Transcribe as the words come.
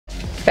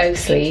both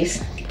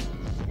sleeves.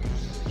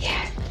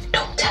 Yeah,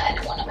 don't tell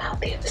anyone about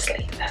the other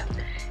sleeve though.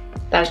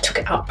 That I took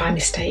it out by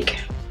mistake.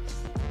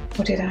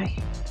 Or did I?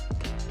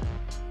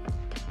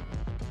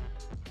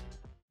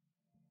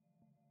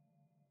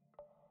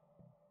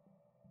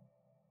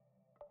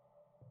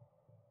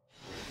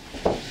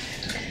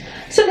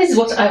 So this is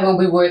what I will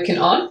be working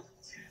on.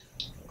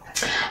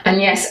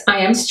 And yes,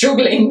 I am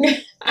struggling.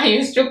 I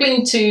am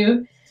struggling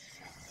to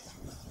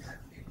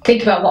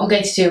think about what I'm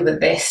going to do with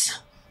this.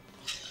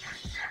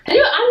 I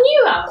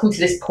knew I'd come to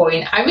this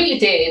point. I really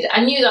did.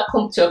 I knew I'd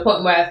come to a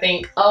point where I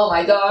think, oh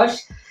my gosh,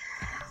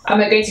 am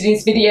I going to do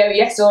this video,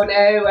 yes or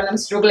no? And I'm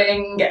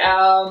struggling.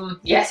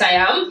 Yes, I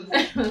am.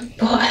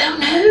 But I don't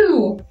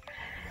know.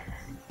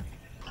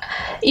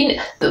 You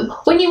know,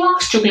 when you are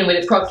struggling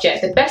with a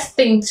project, the best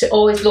thing to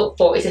always look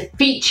for is a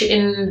feature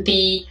in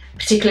the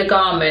particular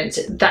garment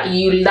that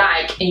you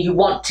like and you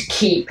want to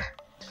keep.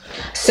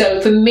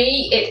 So for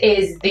me, it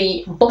is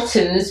the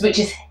buttons, which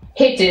is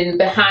hidden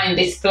behind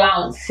this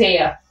flounce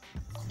here.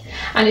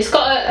 And it's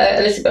got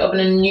a little bit of an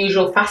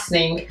unusual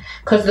fastening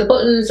because the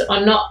buttons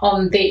are not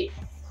on the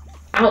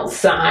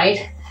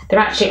outside, they're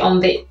actually on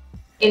the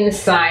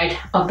inside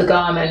of the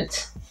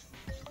garment.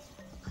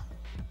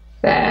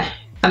 There.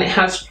 And it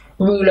has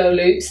rouleau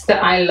loops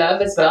that I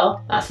love as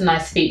well. That's a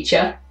nice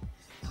feature.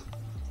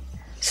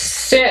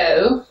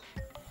 So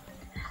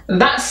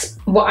that's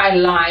what I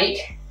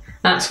like.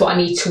 That's what I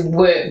need to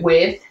work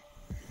with.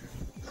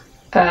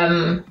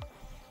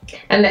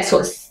 And let's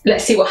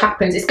see what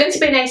happens. It's going to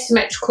be an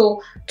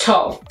asymmetrical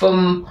top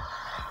from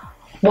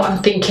what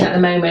I'm thinking at the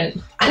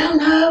moment. I don't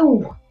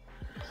know.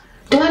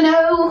 Do I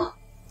know?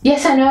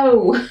 Yes, I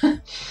know.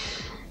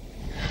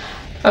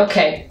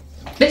 Okay,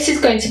 this is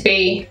going to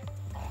be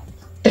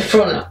the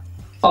front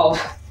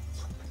of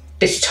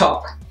this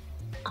top,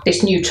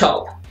 this new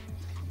top,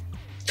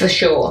 for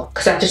sure,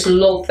 because I just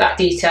love that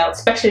detail,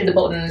 especially the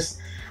buttons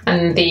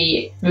and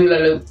the rouleau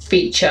loop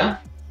feature.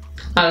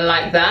 I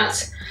like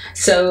that.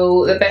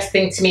 So the best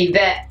thing for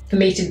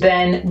me to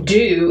then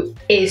do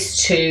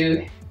is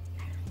to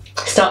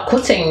start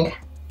cutting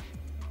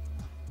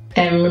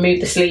and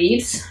remove the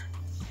sleeves.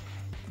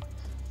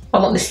 I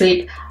want the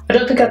sleeve. I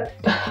don't think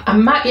I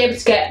might be able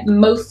to get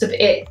most of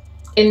it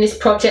in this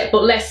project,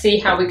 but let's see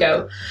how we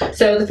go.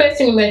 So the first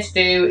thing I'm going to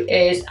do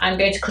is I'm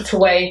going to cut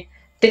away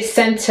this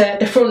center,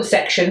 the front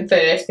section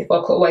first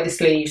before I cut away the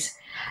sleeves,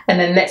 and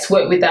then let's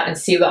work with that and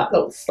see what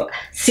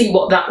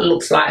that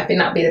looks like. I think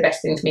that'd be the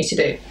best thing for me to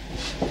do.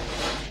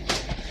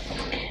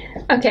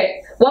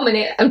 Okay, 1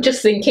 minute. I'm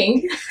just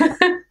thinking,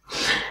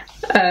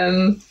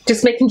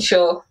 just making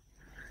sure.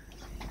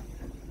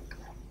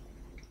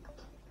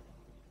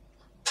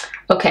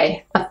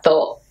 Okay, I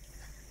thought.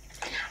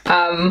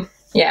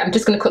 Yeah, I'm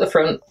just going to cut the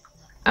front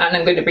and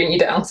I'm going to bring you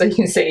down so you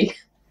can see.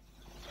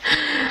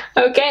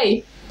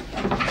 Okay.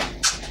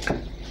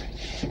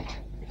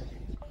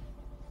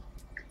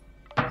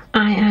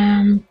 I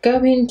am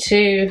going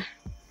to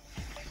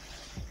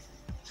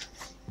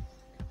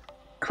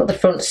cut the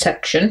front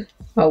section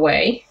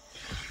away.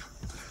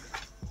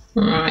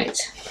 Right,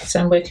 so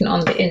I'm working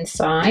on the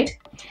inside,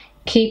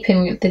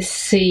 keeping the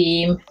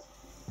seam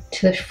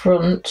to the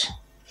front.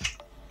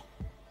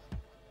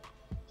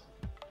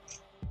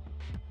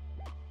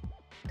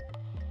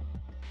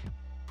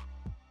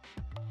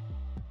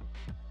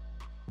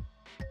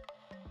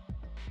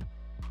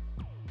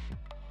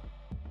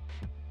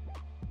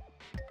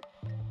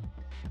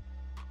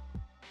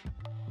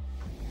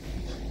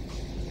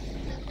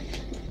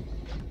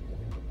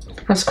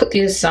 Let's cut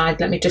the other side.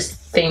 Let me just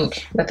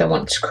think whether I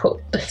want to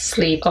cut the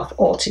sleeve off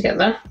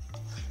altogether.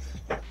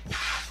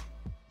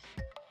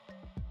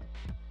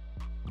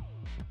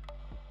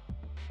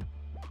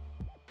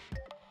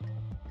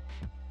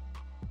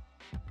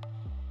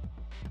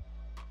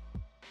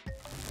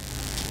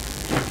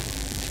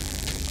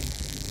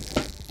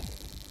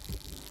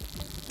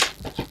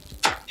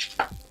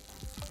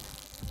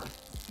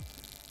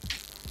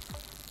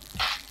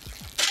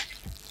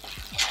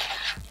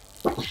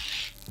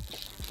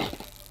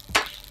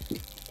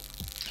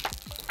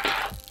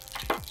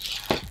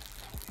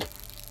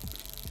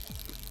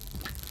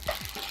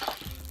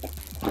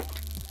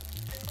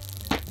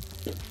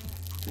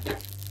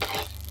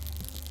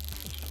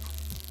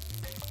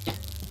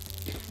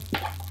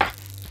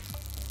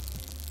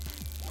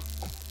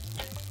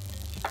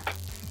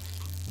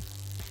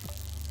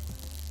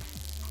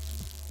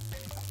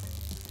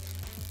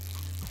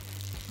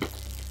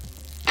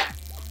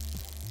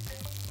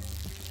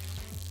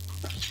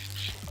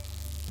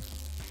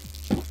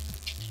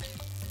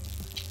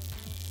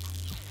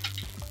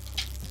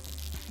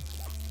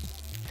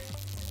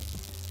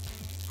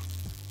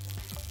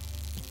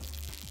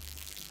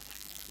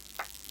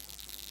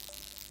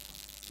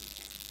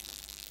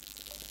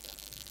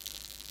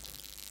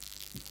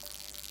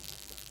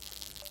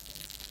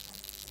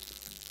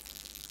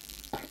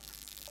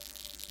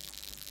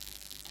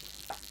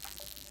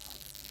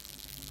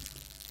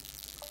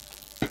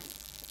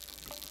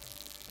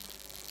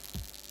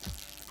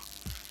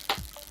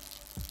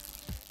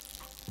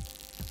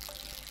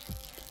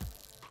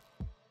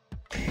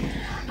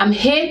 I'm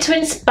here to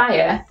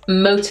inspire,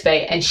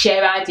 motivate and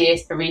share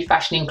ideas for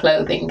refashioning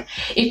clothing.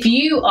 If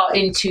you are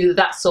into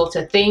that sort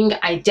of thing,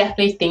 I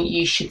definitely think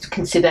you should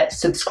consider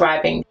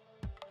subscribing.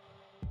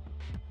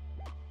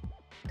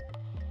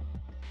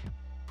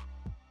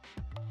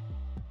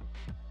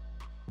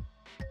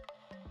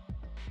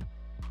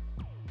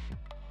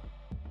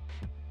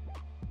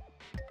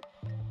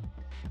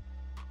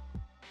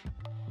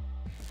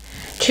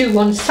 To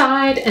one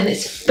side, and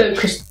it's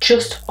focused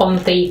just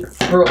on the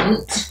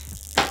front.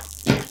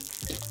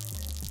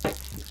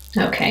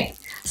 Okay,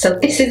 so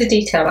this is the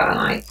detail that I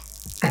like.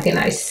 I think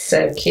that is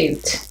so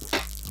cute.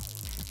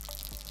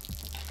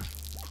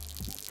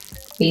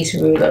 These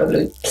ruler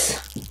loops.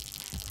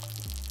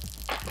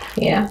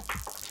 Yeah.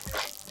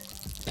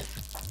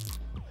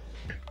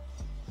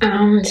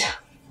 And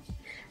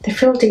the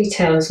frill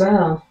detail as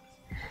well.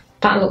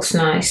 That looks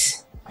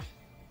nice.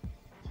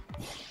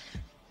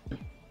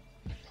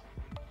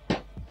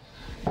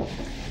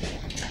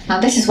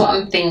 Now this is what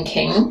I'm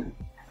thinking.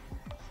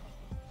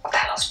 Oh,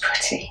 that looks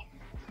pretty.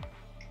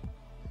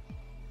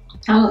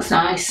 That looks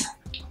nice.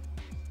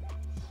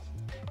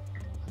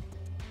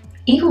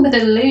 Even with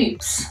the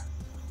loops.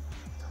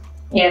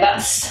 Yeah,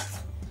 that's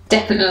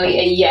definitely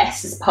a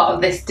yes as part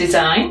of this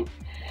design.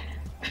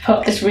 Part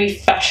of this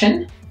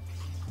refashion.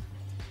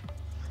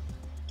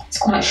 It's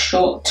quite a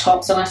short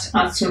top, so I have to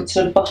add some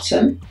to the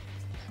bottom.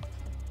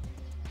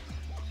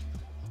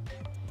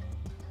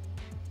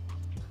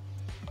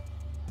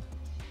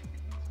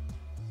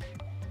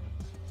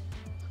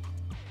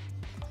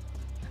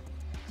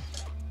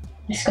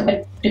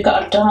 We've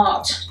got a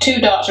dart, 2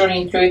 darts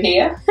running through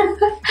here.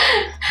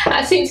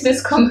 I seem to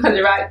just come at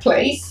the right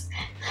place.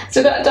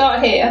 So we've got a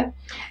dart here.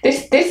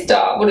 This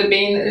dart would have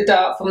been the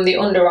dart from the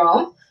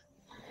underarm.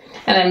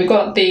 And then we've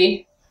got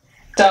the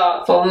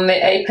dart from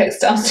the apex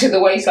down to the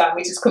waistline,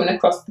 which is coming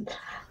across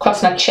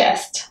my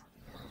chest,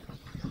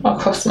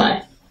 across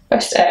my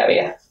breast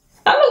area.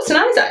 That looks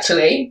nice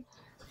actually.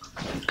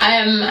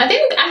 I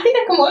think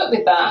I can work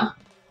with that.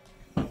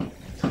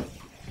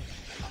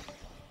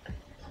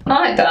 I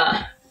like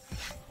that.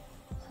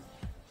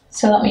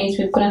 So that means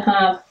we're going to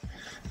have a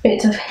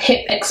bit of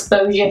hip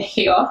exposure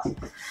here.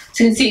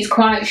 So you can see it's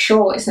quite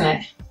short, isn't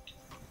it?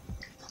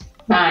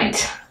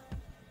 Right.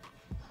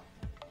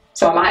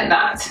 So I like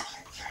that.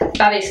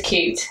 That is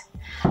cute.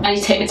 I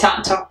need to take my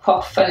tank top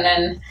off and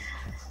then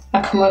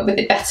I can work with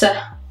it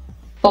better.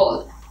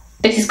 But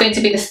this is going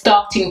to be the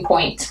starting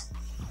point.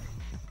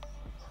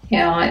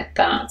 Yeah, I like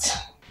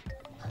that.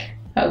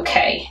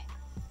 Okay.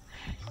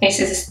 This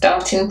is a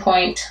starting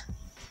point.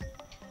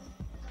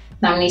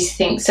 Now we need to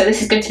think, so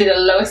this is going to be the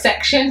lower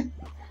section,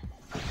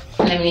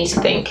 and then we need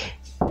to think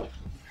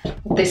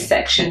this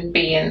section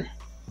being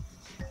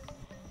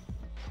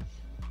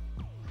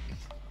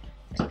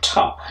the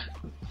top.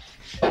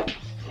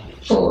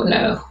 Oh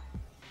no.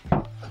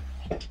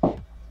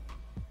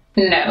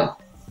 No.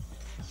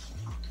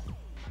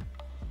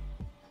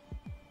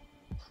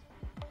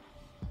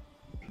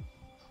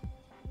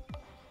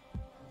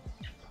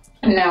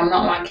 No, I'm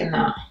not liking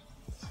that.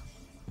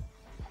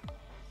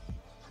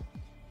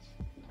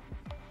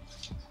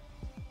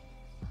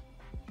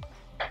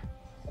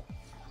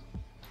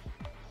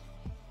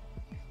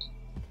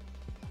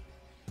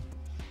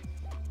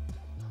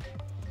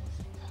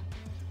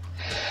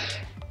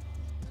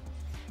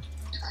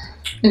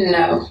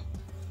 No.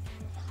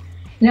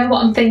 You know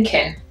what I'm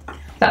thinking?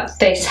 That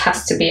this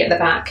has to be at the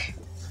back.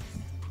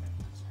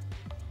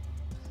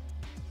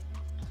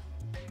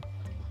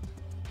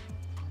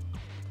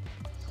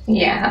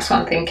 Yeah, that's what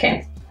I'm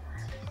thinking.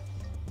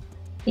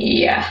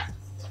 Yeah.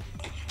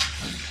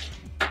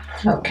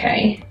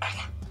 Okay.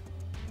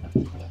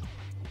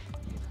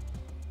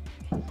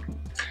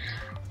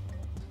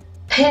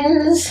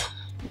 Pins.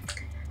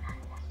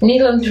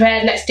 Needle and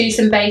thread, let's do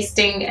some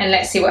basting and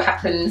let's see what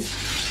happens.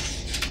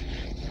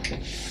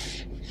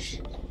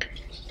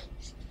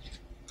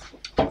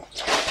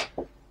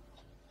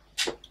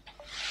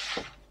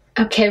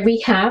 Okay, we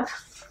have,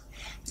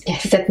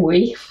 yes, I said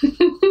we.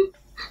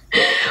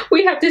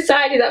 We have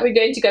decided that we're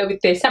going to go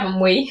with this, haven't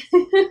we?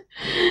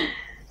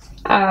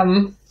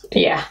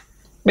 Yeah,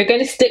 we're going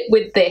to stick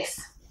with this.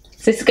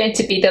 So this is going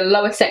to be the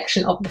lower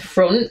section of the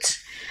front,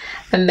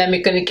 and then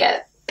we're going to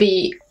get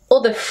the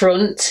other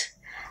front,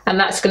 and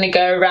that's going to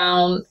go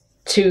around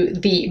to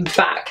the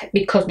back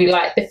because we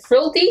like the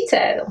frill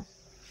detail.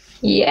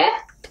 Yeah?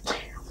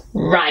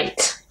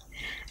 Right.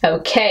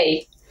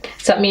 Okay.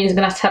 So that means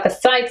we're going to have a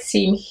side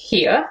seam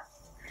here.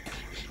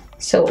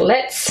 So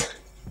let's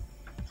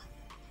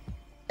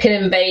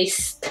pin and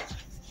baste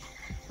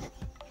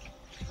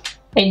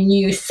a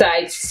new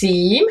side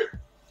seam.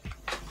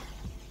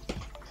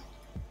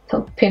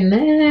 So pin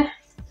there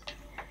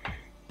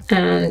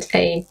and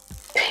a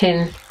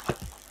pin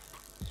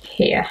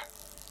here.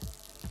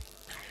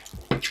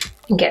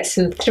 And get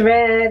some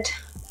thread,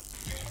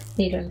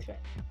 needle and thread.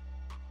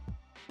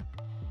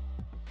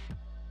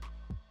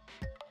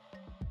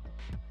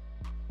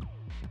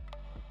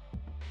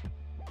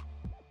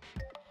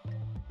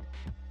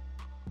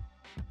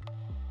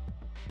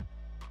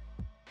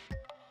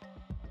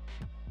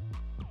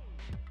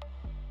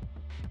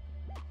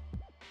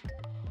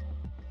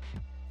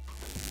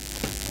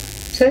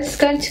 So this is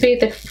going to be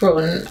the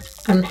front.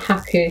 I'm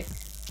happy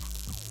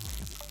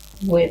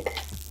with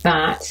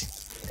that.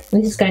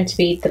 This is going to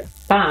be the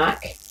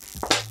back.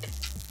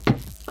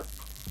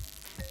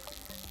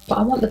 But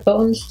I want the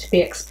buttons to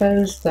be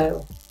exposed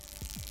though.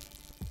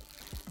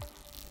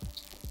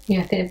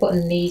 Yeah, I think the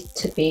buttons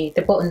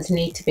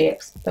need to be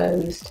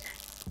exposed.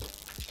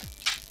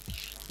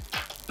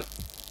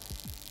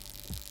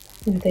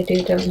 Yeah, they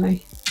do, don't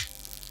they?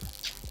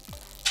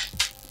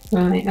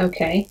 Right,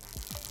 okay.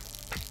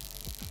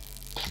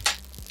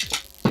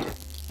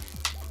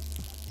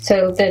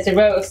 So there's a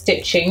row of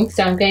stitching,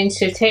 so I'm going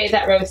to take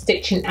that row of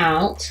stitching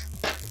out,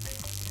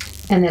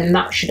 and then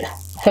that should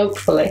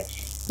hopefully,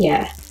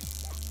 yeah,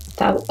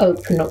 that will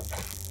open up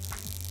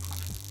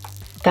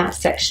that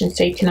section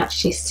so you can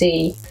actually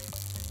see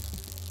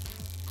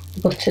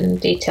the button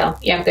detail.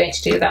 Yeah, I'm going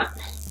to do that.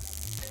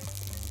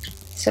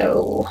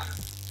 So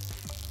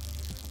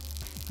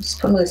just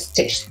put another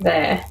stitch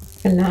there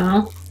for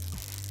now.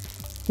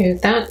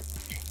 Move that,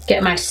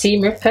 get my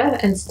seam ripper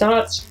and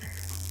start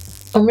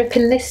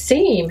unripping this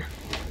seam.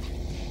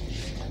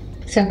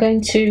 So I'm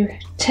going to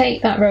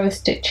take that row of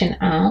stitching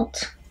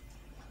out,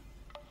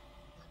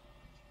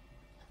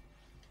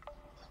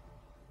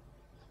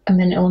 and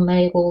then it will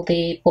enable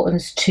the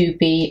buttons to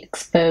be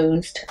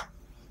exposed.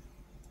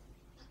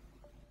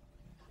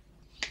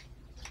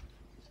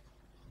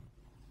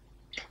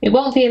 It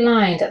won't be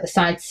aligned at the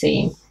side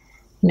seam,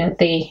 you know,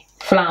 the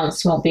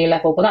flounce won't be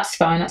level, but that's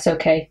fine, that's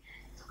okay,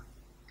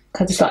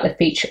 because it's like the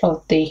feature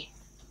of the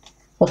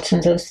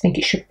buttons. I just think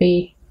it should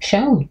be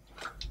shown.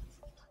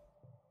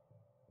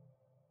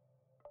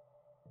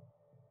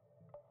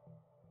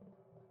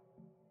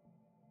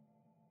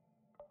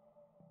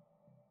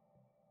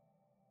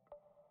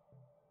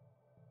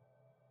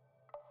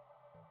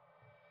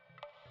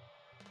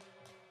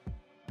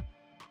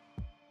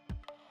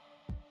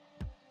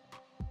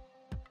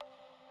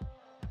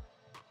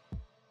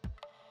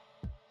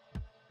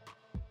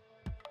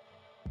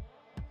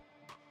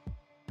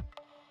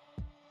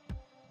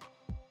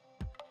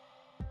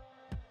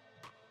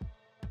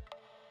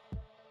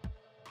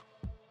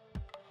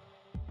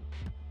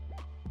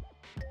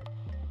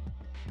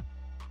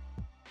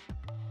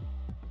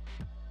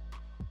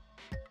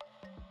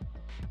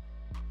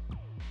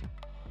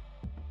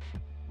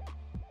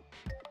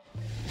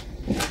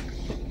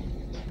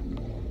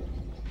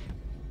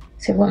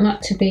 So I want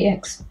that to be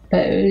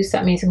exposed.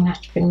 That means I'm going to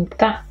have to bring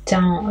that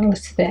down a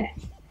little bit.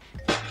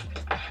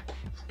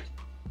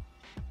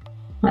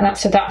 Like that.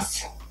 So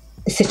that's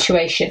the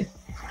situation.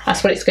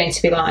 That's what it's going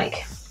to be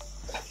like.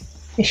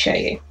 Let me show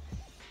you.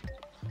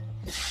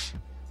 So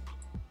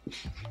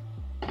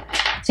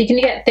you're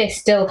going to get this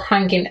still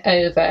hanging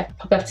over.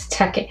 Probably have to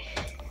tack it,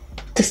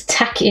 just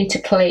tack it into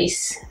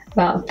place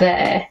about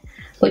there.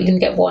 But you're going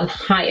to get one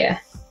higher.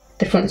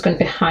 The front's going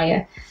to be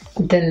higher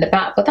than the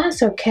back, but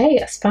that's okay.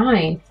 That's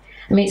fine.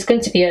 I mean, it's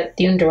going to be at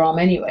the underarm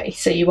anyway,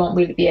 so you won't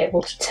really be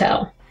able to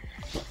tell.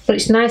 But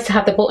it's nice to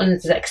have the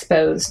buttons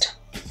exposed.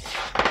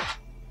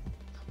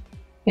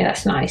 Yeah,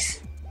 that's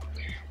nice.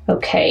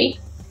 Okay,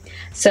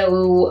 so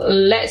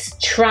let's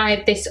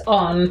try this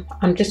on.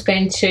 I'm just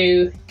going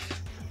to,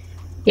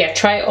 yeah,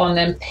 try it on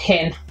and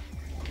pin.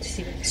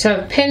 So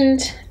I've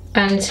pinned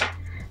and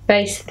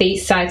based the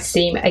side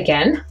seam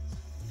again.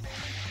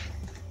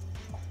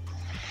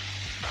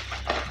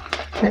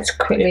 Let's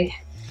quickly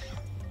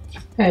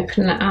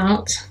open that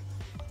out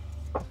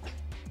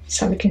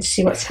so we can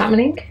see what's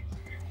happening.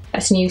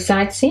 That's a new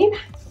side seam.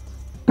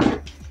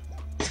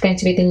 It's going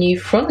to be the new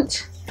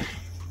front,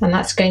 and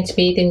that's going to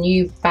be the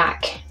new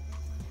back.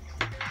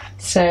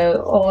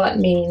 So all that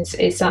means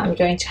is that I'm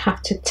going to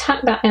have to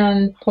tack that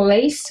in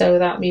place so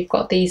that we've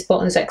got these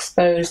buttons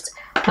exposed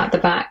at the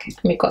back, and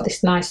we've got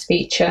this nice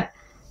feature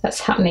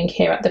that's happening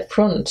here at the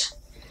front.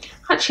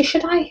 Actually,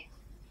 should I?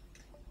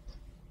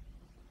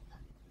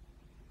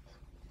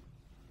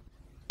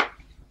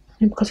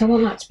 Because I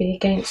want that to be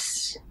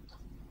against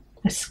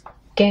a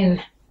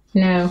skin.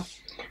 No,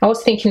 I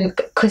was thinking,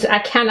 because I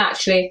can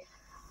actually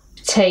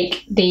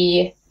take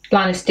the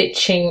line of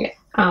stitching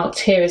out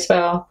here as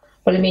well,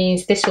 but it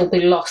means this will be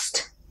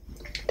lost,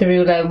 the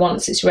ruler,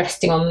 once it's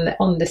resting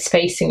on the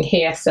spacing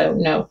here. So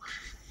no,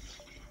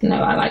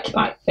 I like it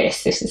like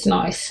this. This is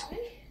nice.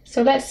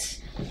 So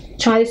let's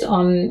try this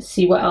on,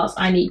 see what else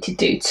I need to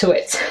do to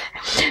it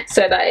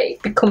so that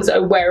it becomes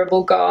a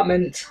wearable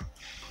garment.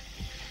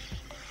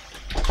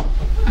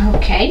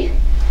 Okay,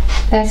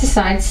 there's the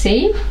side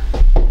seam.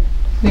 I'm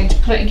going to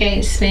put it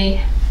against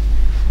me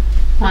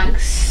like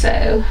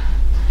so.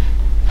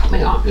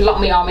 Lock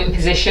my arm in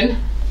position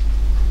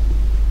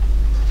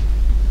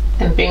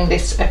and bring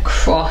this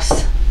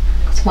across.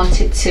 I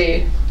want it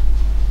to,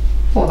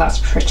 oh, that's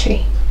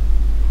pretty.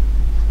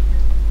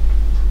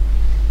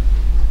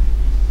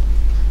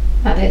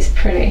 That is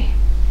pretty.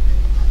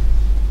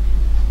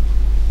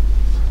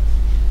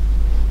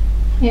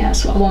 Yeah,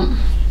 that's what I want.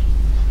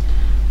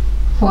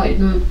 I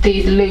want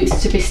these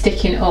loops to be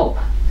sticking up.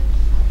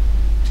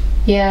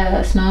 Yeah,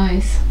 that's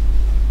nice.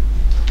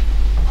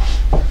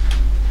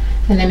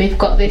 And then we've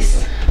got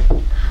this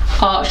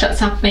arch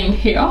that's happening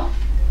here.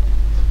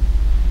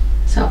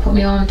 So I'll put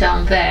my arm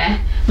down there.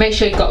 Make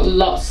sure you've got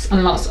lots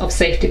and lots of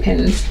safety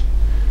pins.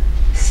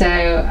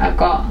 So I've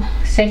got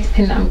a safety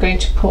pin that I'm going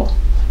to put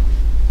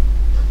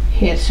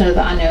here so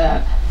that I know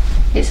that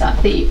it's at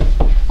the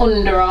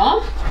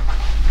underarm.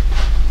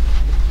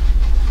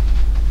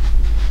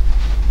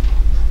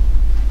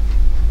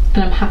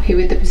 And I'm happy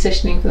with the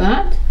positioning for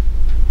that.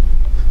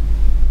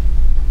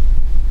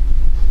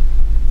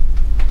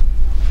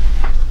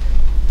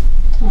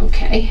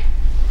 Okay.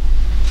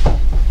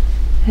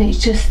 And it's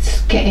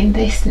just getting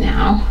this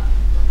now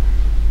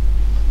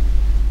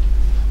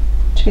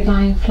to be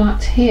lying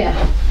flat here.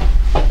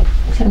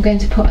 So I'm going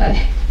to put a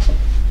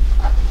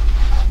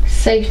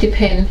safety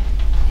pin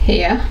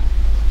here.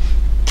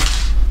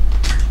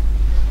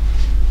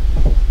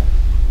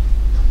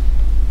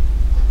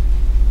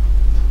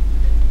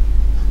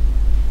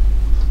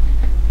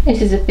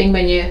 This is the thing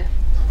when you're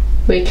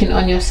working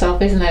on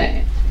yourself, isn't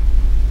it?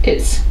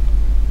 It's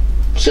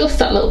just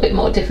that little bit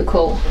more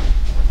difficult.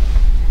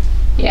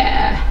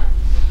 Yeah.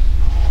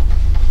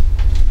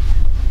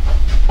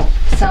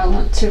 So I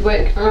want to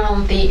work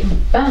around the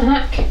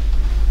back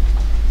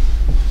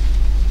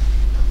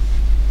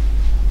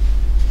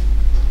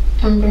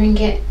and bring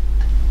it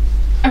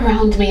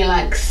around me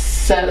like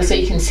so, so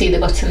you can see the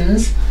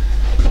buttons,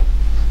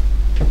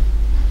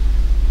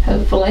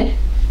 hopefully.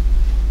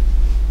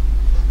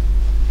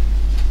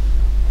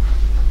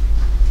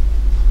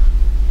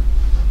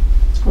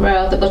 Where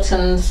are the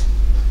buttons?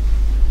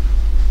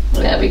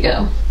 There we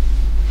go.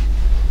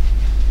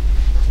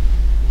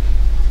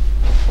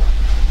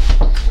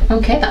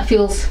 Okay, that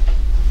feels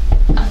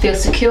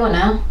secure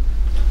now.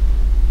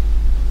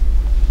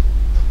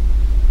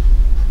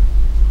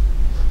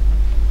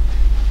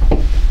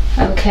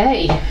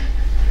 Okay.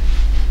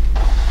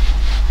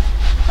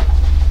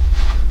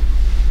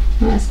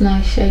 That's a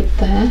nice shape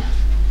there.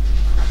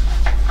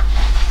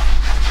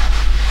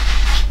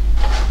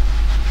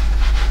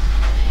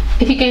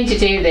 If you're going to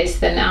do this,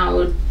 then I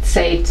would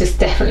say just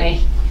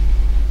definitely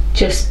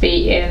just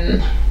be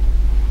in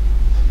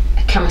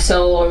a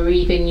camisole or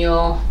even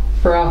your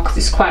bra, because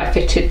it's quite a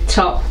fitted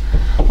top.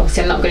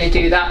 Obviously I'm not going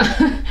to do that.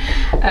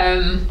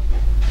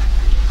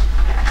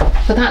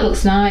 But that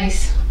looks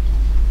nice.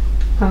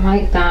 I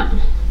like that.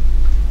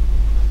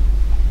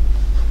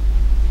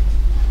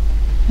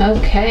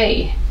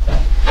 Okay.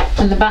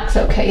 And the back's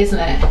okay, isn't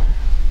it?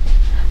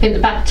 I think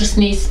the back just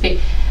needs to be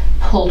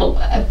pulled up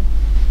a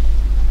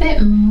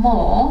bit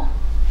more.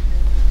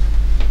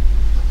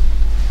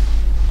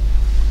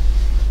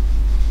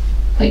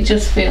 It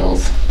just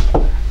feels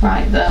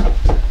right there.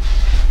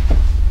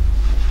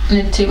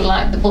 And I do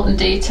like the button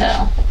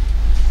detail.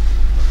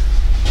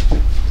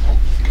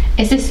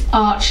 It's this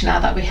arch now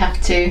that we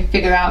have to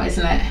figure out,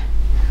 isn't it?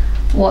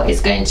 What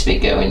is going to be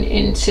going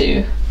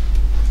into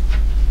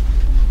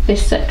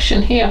this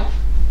section here.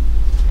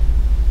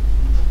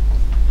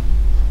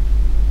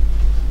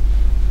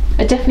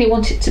 I definitely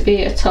want it to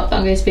be a top that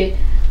I'm going to be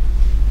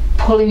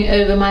pulling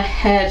over my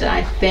head,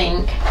 I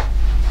think.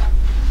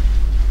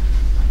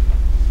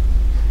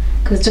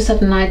 Because I just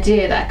had an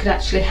idea that I could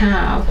actually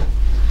have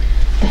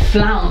the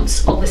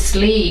flounce or the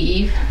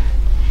sleeve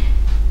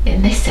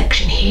in this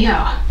section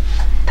here.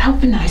 That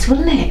would be nice,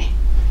 wouldn't it?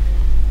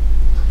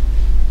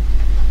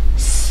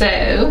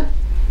 So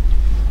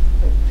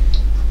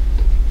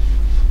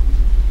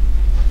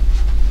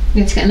I'm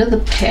going to get another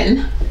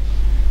pin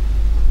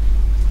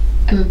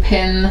and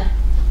pin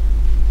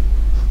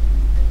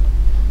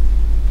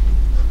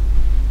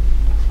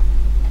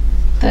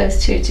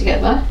those two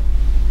together.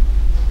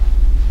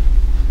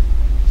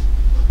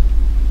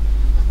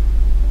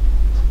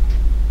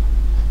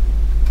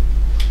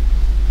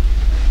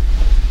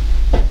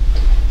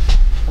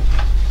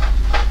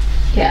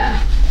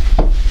 Yeah.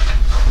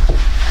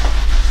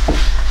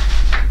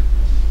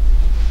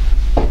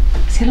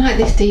 See, I like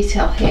this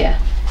detail here.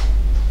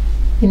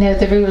 You know,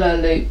 the ruler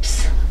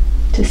loops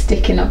just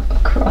sticking up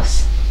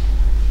across.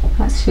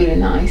 That's really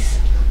nice.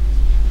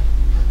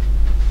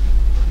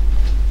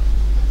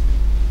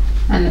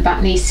 And the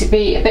back needs to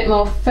be a bit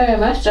more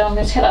firmer, so I'm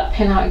going to take that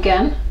pin out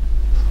again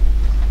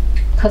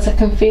because I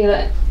can feel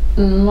it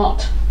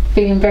not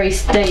feeling very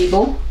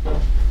stable.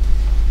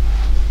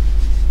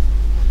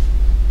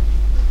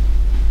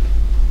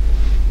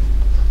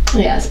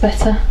 Yeah, that's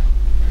better.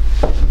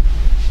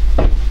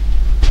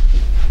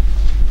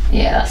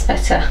 Yeah, that's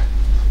better.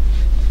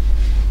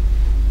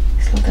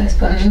 Just love those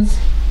buttons.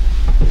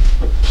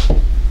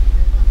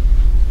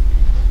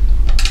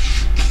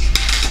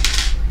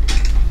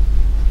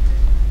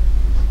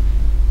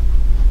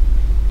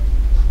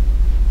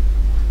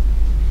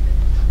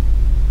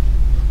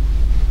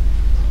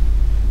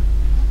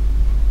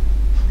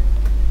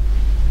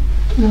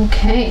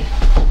 Okay.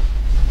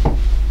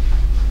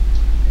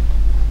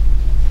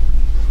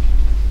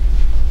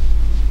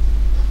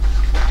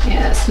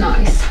 Yeah, that's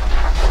nice.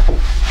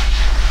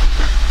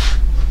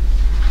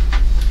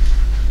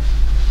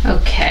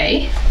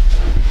 Okay,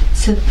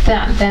 so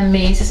that then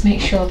means just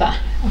make sure that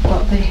I've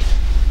got the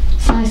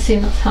size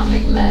seam that's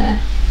happening there.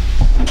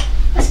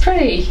 That's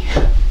pretty.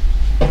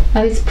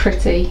 That is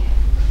pretty.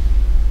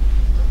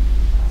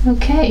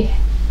 Okay.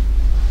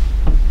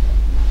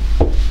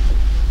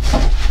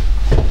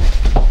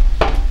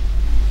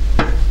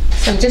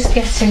 So I'm just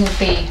getting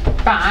the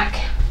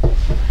back,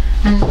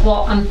 and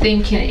what I'm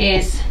thinking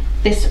is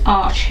this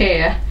arch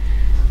here,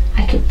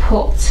 I could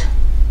put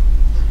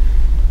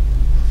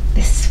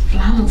this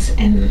flounce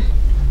in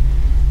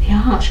the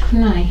arch,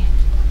 couldn't I?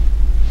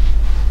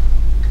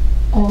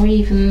 Or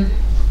even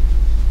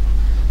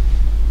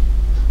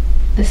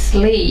the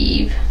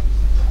sleeve,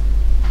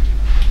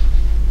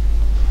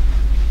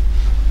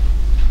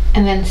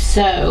 and then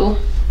sew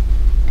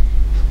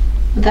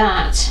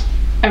that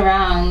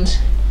around.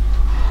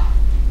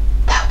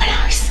 That would be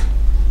nice.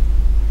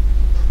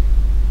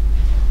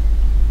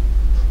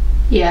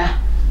 Yeah,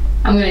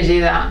 I'm gonna do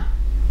that.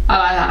 I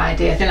like that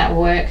idea. I think that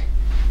will work.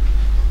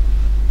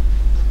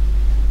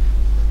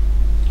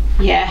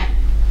 Yeah.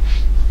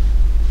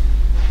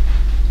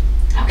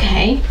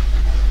 Okay.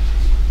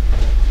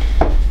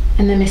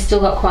 And then we've still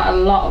got quite a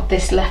lot of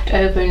this left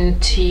over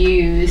to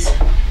use,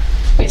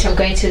 which I'm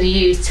going to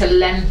use to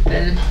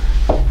lengthen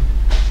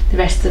the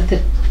rest of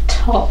the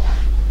top.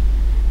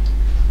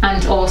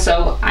 And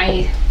also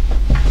I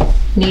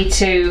need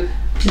to,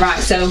 right,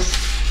 so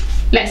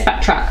let's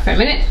backtrack for a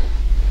minute.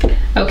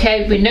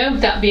 Okay, we know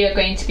that we are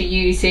going to be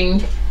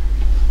using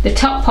the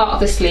top part of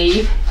the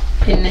sleeve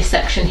in this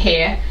section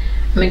here,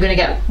 and we're going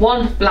to get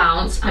one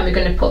flounce and we're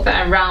going to put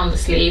that around the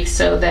sleeve,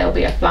 so there'll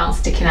be a flounce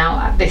sticking out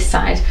at this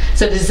side.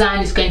 So the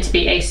design is going to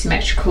be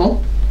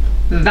asymmetrical.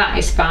 That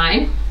is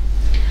fine.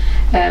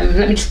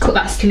 Let me just cut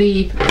that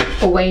sleeve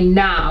away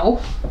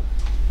now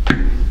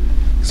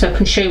so I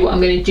can show you what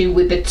I'm going to do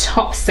with the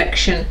top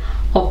section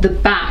of the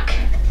back.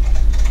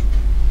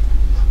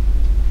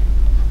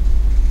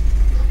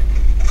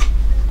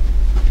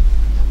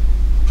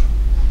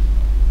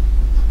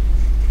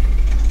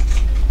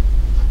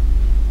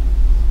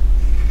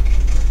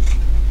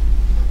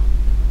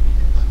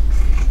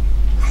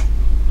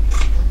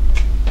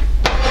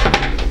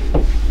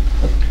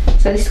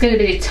 So this is going to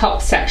be the top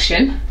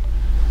section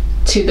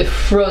to the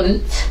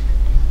front.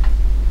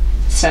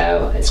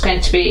 So it's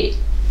going to be,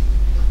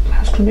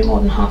 that's going to be more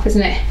than half,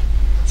 isn't it?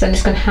 So I'm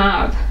just going to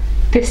have,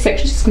 this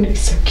section is going to be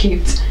so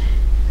cute.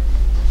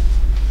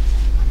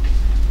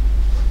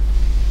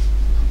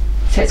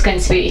 So it's going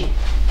to be,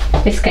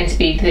 this is going to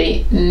be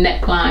the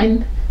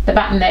neckline. The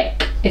back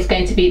neck is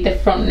going to be the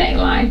front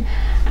neckline.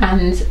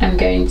 And I'm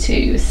going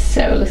to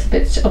sew a little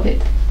bit of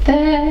it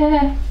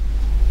there.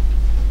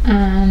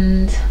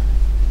 And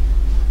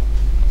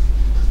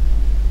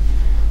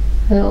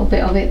a little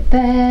bit of it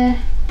there.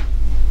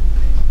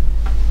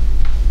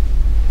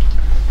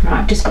 Right,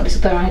 I've just got this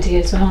other idea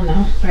as well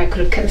now, where I could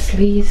have kept the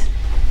sleeves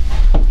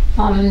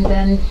on and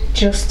then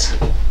just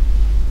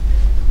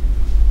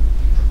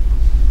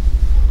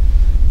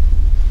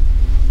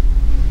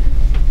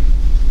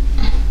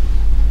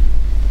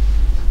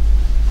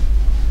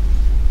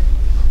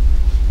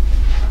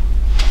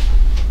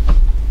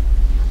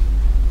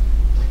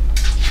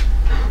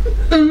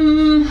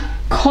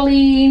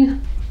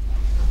Colleen.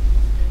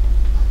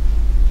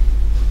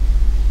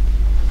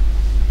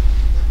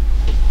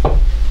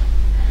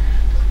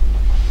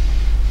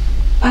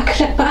 I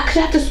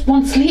could have just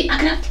one sleeve. I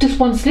could have just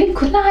one sleeve,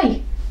 couldn't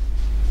I?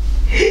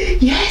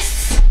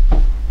 Yes.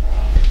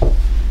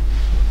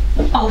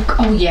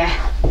 Oh yeah.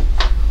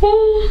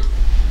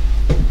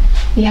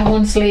 Yeah,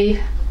 one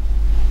sleeve.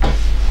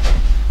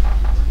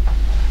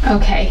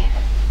 Okay.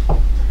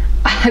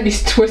 I had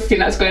this twisting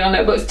that's going on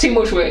there, but it's too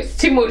much work. It's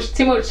too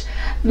much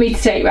for me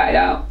to take right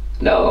now.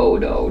 No.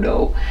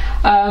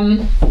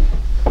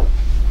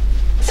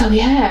 So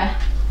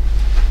yeah.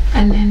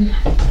 And then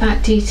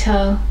that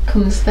detail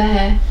comes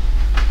there.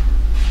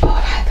 Oh,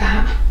 I like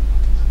that.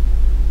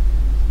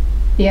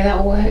 Yeah,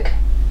 that'll work.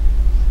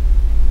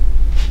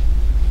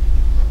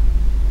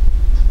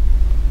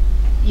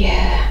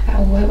 Yeah,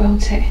 that'll work,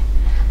 won't it?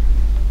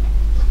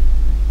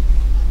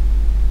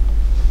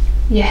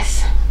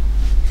 Yes.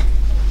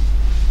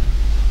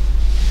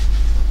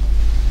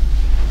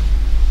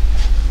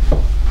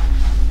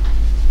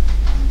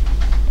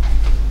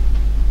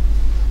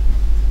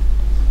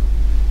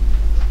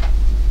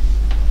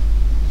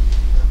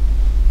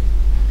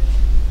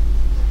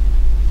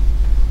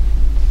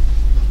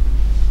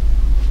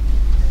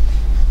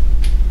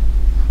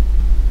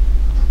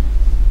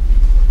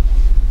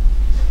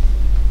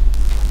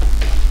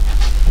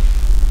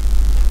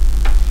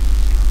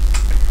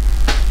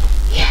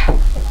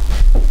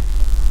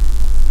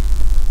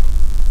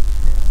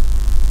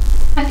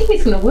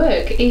 It's going to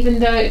work, even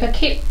though if I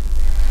keep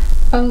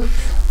both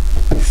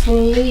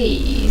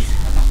sleeves,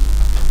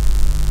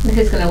 this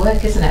is going to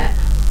work, isn't it?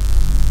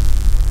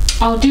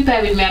 Oh, do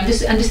bear with me. I'm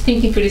just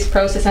thinking through this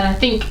process, and I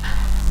think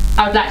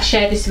I would like to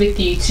share this with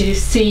you to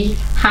see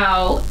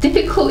how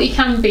difficult it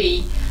can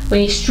be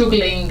when you're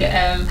struggling.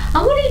 I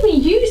won't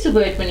even use the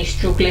word when you're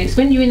struggling. It's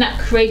when you're in that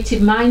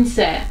creative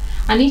mindset.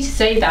 I need to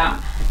say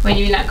that, when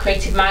you're in that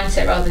creative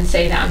mindset, rather than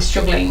say that I'm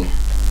struggling.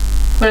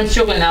 When I'm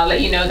struggling, I'll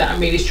let you know that I'm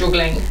really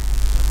struggling.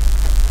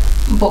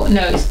 But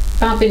no, it's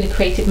about being a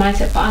creative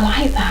mindset, but I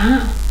like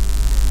that.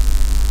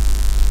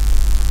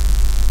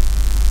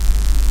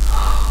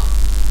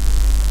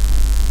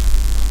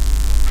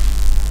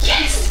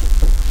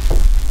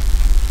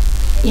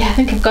 yeah, I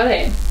think I've got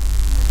it.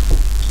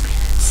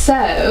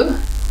 So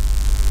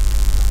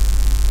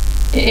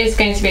it is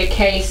going to be a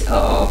case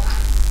of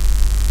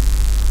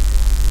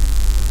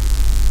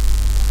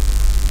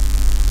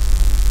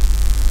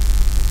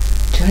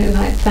doing it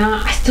like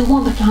that. I still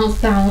want the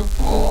flounce down.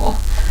 Oh,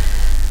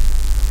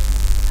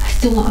 I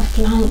still want a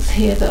flounce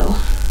here though,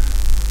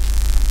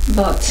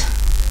 but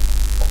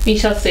we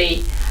shall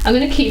see. I'm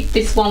going to keep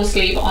this one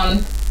sleeve on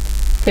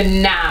for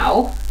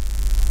now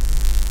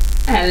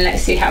and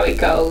let's see how it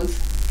goes.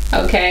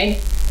 Okay,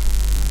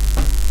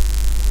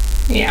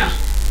 yeah.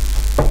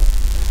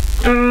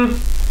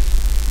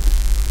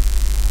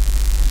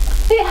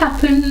 It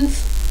happens.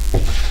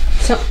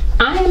 So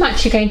I am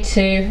actually going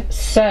to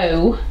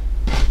sew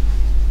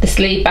the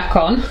sleeve back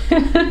on.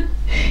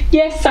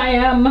 Yes, I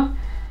am.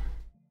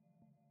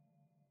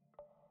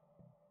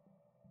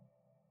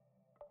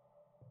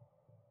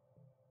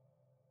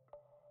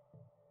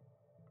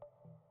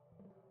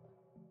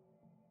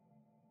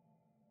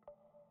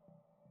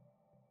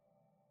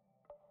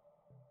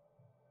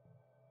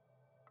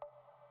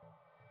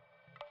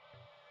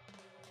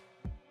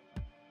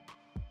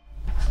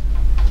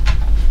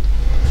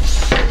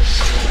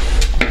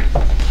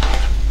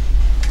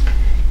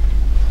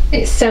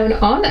 It's sewn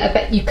on. I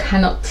bet you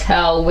cannot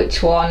tell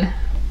which one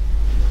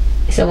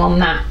is the one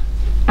that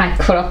I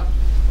cut off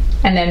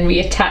and then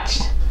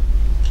reattached.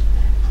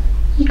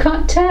 You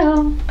can't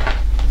tell.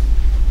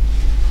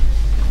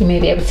 You may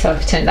be able to tell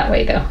if you turn it that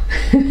way though.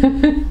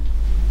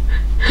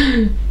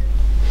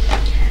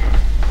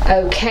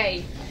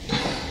 Okay,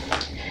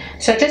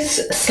 so I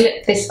just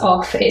slipped this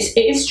off. It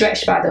is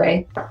stretched, by the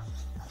way.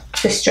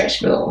 The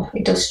stretch below,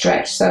 it does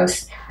stretch. So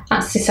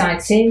that's the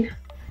side seam.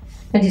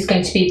 And it's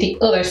going to be the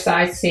other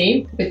side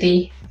seam with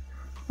the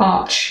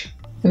arch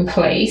in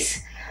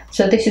place.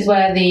 So this is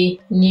where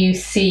the new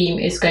seam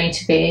is going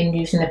to be, and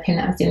using the pin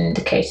as an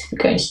indicator for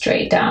going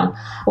straight down.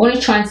 I want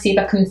to try and see if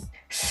I can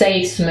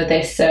save some of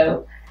this,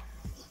 so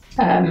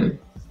that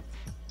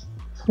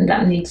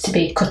needs to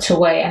be cut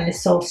away, and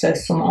there's also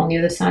some on the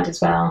other side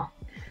as well.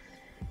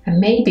 And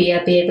maybe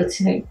I'll be able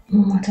to,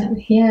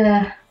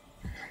 yeah,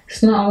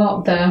 it's not a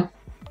lot though.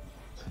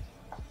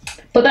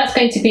 But that's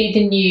going to be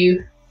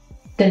the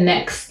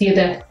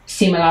other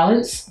seam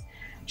allowance,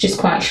 which is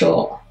quite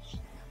short.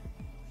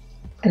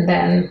 And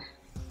then,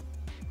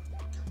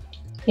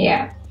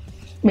 yeah,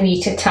 we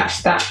need to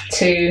attach that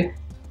to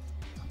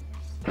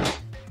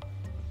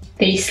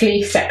the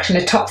sleeve section,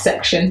 the top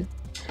section.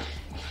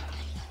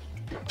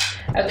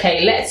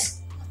 Okay, let's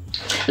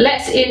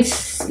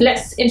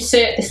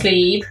insert the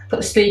sleeve, put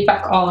the sleeve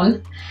back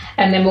on,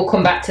 and then we'll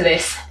come back to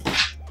this.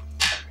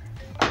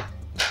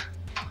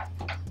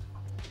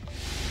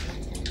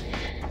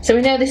 So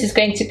we know this is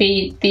going to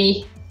be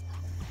the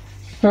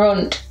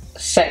front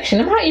section.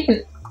 I might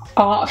even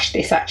arch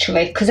this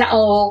actually, because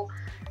that'll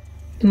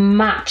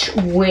match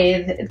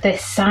with the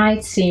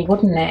side seam,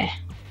 wouldn't it?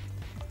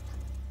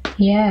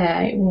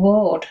 Yeah, it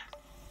would.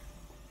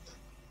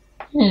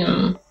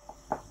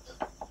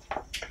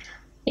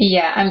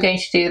 Yeah, I'm going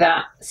to do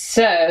that.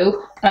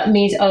 So that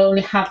means I'll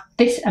only have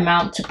this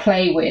amount to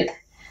play with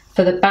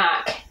for the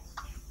back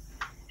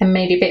and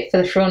maybe a bit for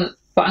the front.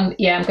 But I'm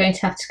going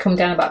to have to come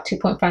down about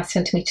 2.5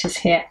 centimeters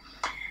here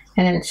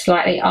and then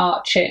slightly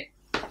arch it.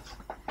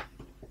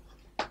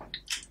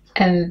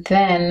 And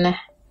then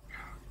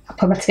I'll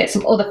probably have to get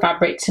some other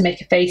fabric to make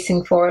a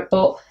facing for it,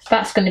 but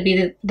that's going to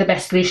be the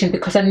best solution,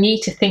 because I need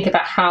to think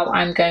about how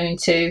I'm going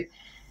to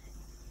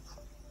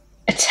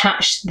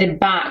attach the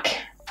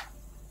back,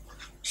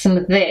 some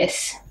of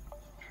this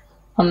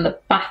on the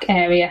back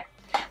area.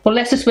 But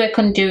let's just work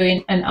on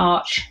doing an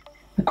arch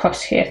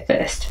across here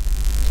first.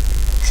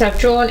 So I've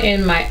drawn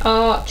in my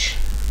arch.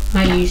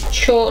 I use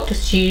chalk,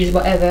 just use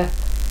whatever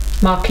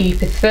marker you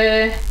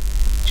prefer.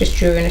 Just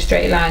drew in a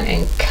straight line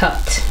and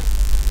cut.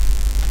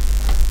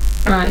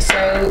 Right,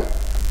 so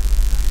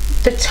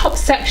the top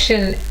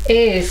section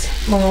is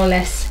more or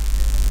less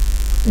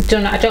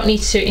done. I don't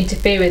need to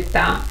interfere with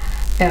that,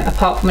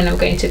 apart from when I'm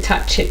going to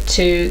attach it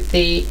to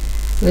the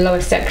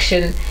lower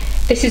section.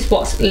 This is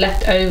what's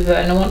left over,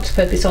 and I want to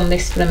focus on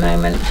this for the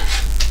moment.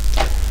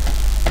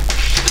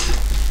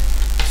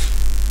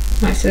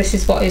 Right, so this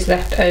is what is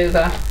left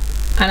over,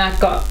 and I've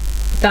got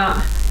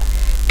that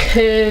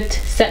curved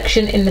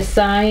section in the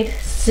side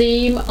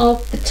seam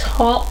of the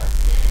top,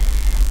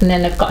 and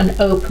then I've got an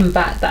open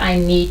back that I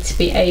need to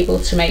be able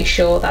to make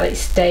sure that it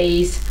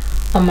stays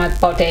on my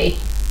body,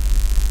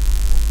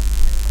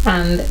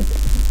 and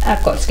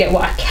I've got to get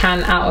what I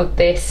can out of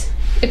this.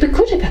 If I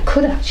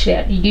could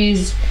actually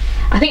use,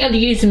 I think I'll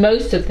use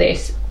most of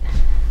this.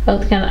 I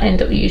don't think I'll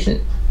end up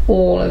using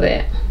all of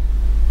it.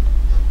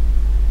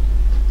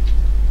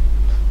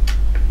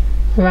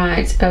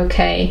 Right,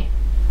 okay.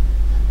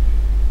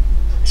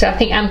 So I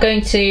think I'm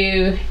going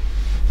to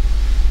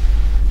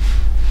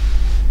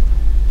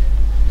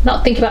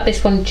not think about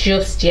this one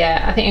just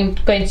yet. I think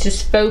I'm going to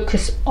just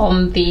focus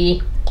on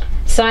the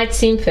side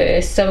seam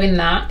first, sewing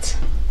that,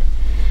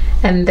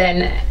 and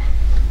then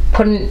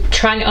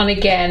trying it on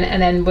again,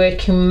 and then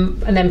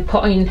working, and then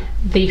putting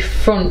the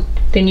front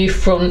the new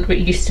front, which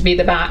used to be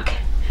the back,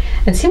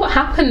 and see what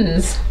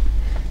happens.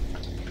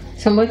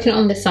 So I'm working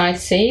on the side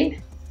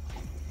seam.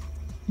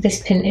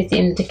 This pin is the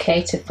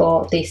indicator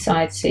for the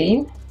side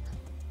seam.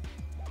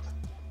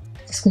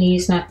 Just going to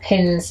use my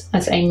pins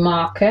as a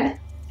marker.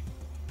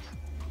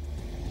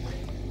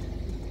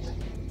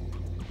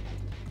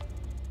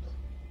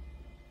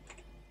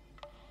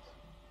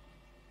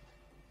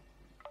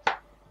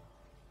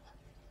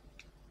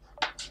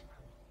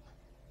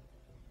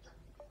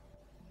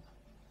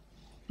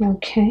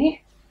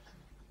 Okay,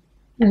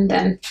 and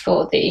then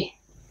for the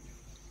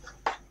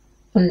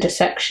under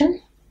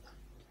section,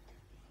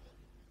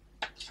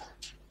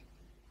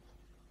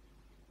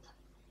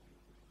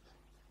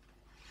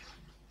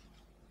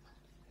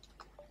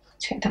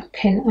 take that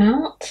pin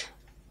out,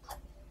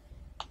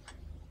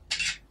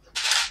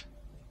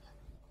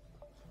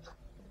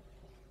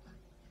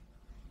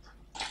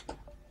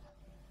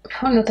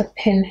 put another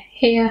pin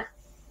here.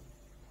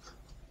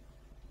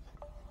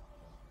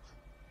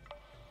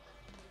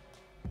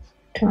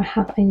 Do I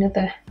have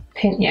another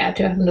pin? Yeah, I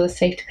do have another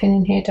safety pin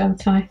in here,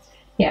 don't I?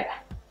 Yep.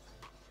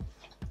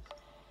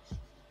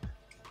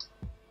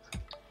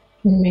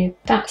 Remove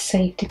that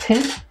safety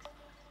pin.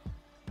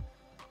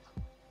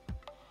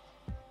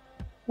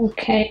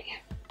 Okay.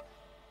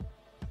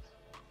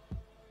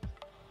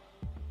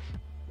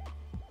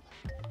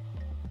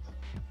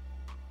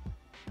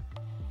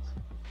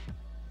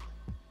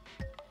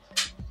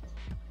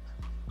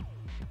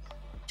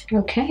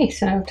 Okay,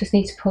 so I just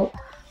need to put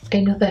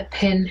another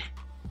pin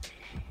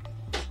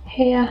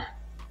here.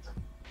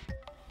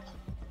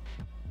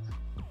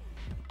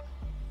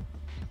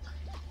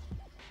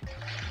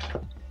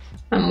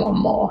 And one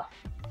more.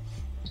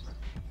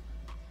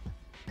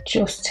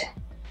 Just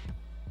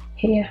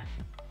here.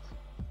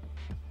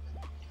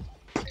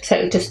 So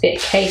it'll just be a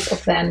case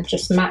of them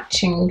just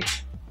matching.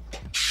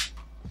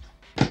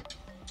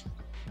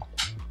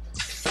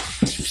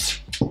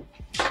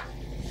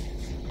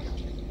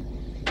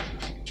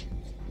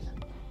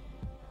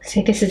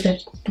 See, this is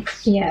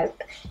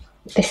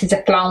this is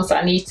a flounce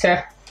that I need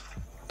to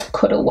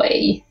cut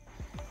away.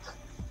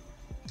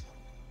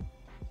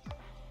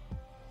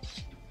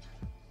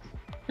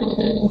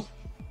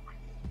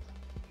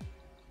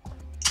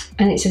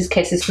 And it's just a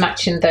case of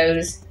matching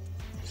those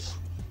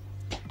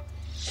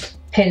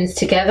pins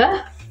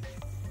together,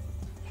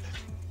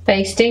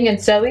 basting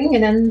and sewing,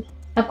 and then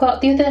I've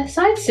got the other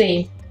side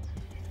seam.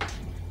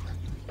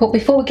 But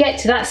before we get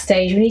to that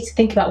stage, we need to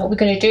think about what we're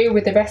going to do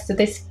with the rest of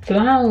this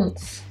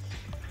flounce.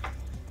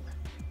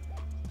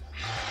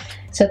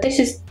 So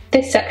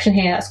this section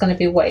here, that's going to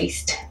be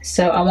waist.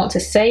 So I want to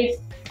save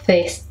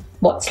this,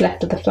 what's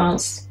left of the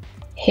flounce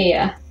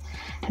here,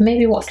 and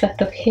maybe what's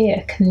left up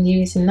here can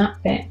use in that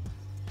bit.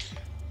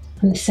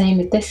 And the same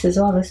with this as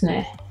well, isn't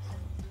it?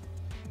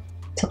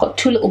 So I've got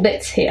two little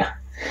bits here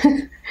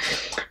that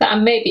I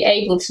may be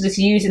able to just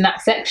use in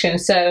that section.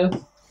 So,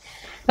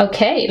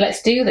 okay,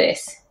 let's do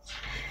this.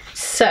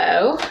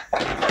 So,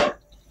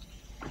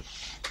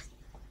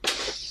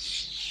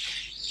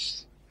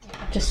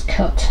 just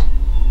cut.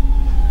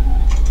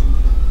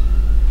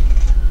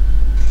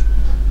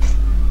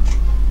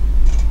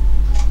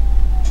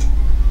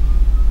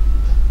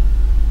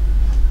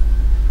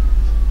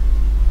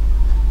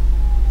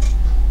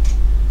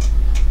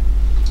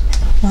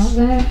 Out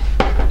there.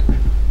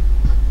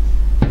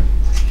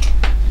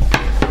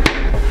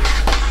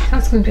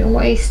 That's going to be a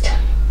waste.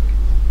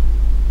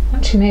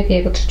 Actually, may be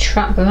able to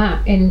trap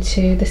that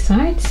into the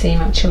side seam.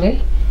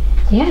 Actually,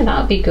 yeah,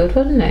 that would be good,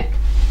 wouldn't it?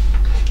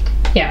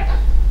 Yeah,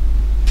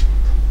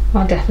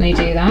 I'll definitely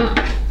do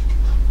that.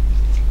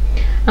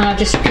 And I'll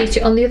just repeat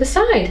it on the other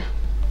side.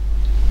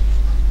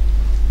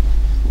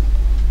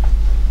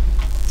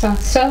 So I've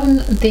sewn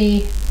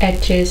the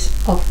edges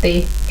of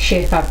the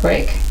sheer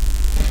fabric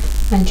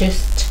and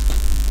just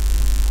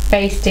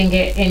basting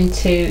it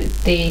into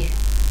the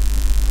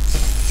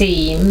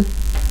seam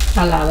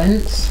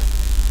allowance.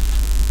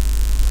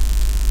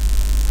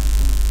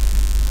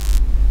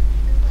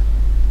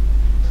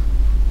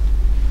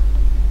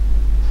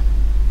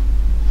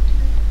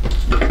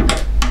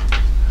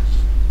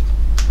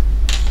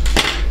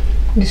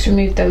 Just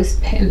remove those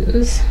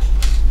pins.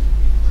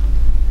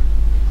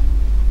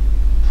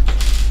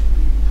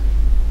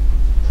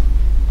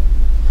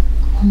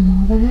 One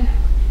more there.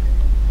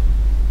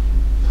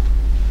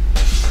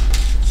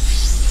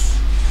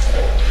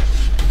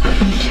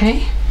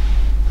 Okay.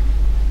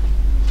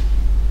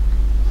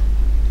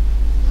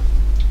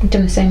 I've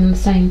done the same on the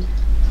same.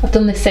 I've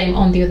done the same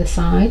on the other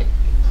side.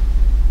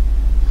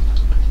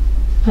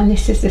 And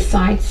this is the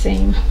side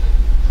seam.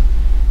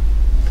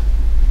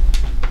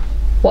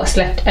 What's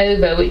left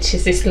over, which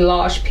is this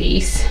large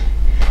piece.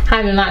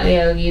 Highly likely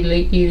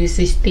you use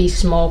these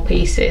small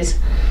pieces.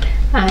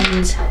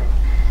 And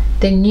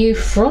the new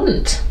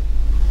front.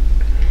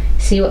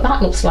 See what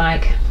that looks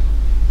like.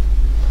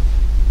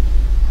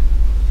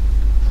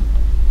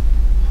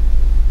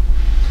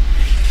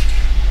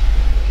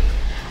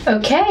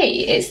 Okay,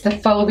 it's the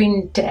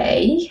following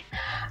day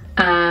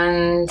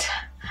and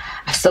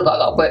I've still got a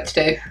lot of work to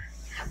do,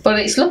 but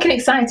it's looking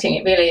exciting,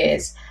 it really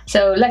is.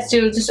 So let's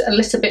do just a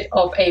little bit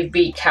of a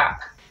recap.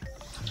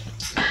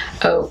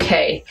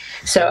 Okay,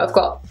 so I've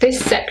got this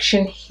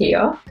section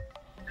here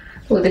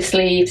with the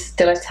sleeves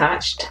still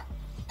attached,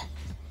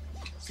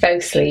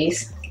 both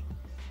sleeves.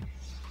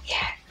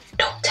 Yeah,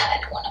 don't tell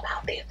anyone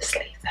about the other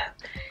sleeve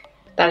though,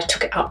 that I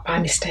took it out by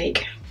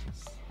mistake.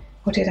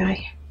 Or did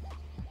I?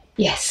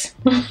 Yes.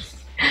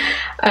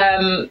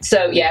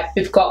 So yeah,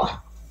 we've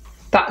got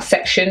that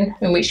section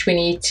in which we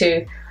need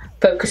to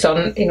focus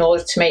on in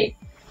order to make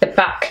the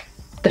back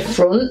the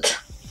front,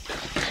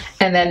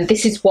 and then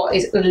this is what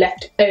is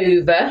left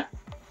over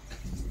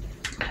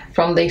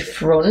from the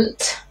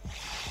front.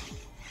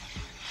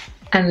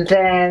 And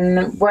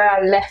then where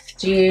I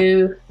left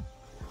you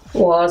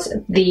was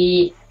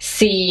the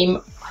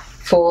seam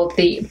for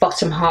the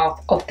bottom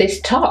half of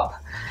this top.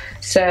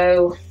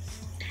 So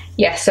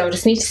yeah, so I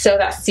just need to sew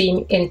that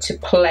seam into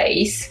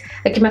place.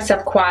 I give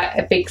myself quite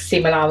a big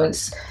seam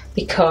allowance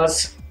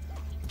because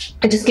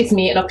it just gives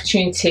me an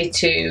opportunity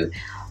to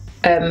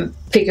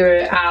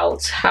figure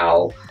out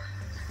how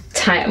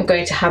tight I'm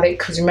going to have it,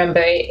 because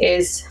remember,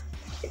 it's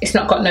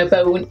not got no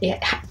bone,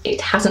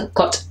 it hasn't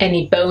got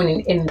any bone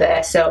in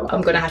there, so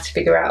I'm going to have to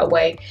figure out a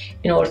way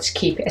in order to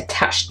keep it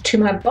attached to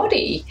my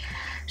body.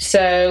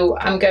 So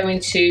I'm going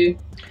to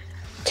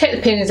take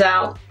the pins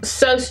out,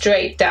 sew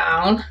straight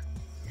down,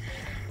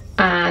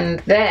 and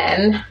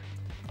then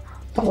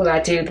what will I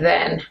do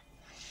then?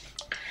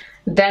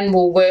 Then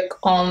we'll work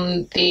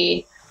on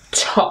the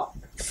top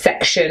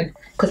section,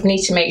 because we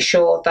need to make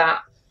sure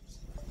that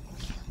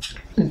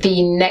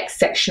the next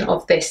section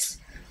of this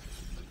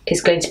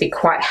is going to be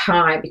quite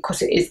high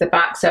because it is the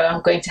back, so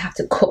I'm going to have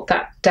to cut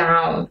that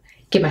down,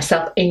 give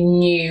myself a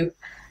new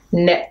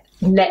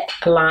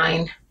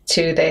neckline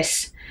to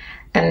this,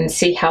 and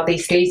see how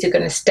these sleeves are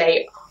going to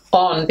stay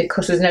on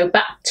because there's no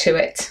back to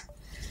it.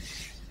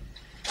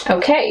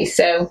 Okay,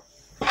 so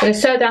I'm going to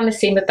sew down the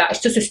seam of that.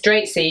 It's just a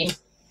straight seam,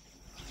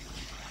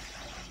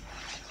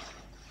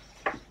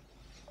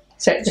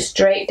 so just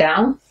straight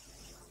down.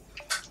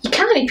 You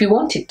can, if you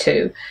wanted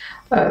to,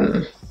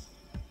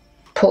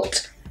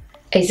 put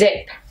a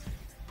zip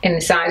in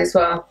the side as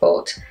well,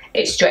 but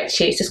it's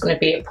stretchy, it's just going to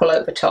be a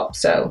pullover top,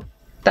 so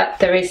that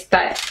there is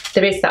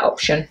that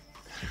option.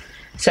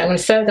 So I'm going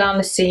to sew down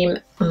the seam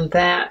on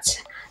that,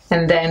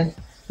 and then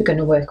we're going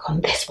to work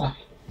on this one.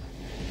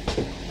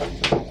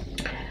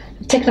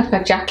 I've taken off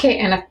my jacket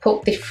and I've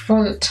put the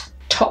front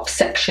top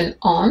section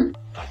on.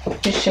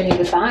 Just show you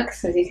the back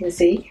so as you can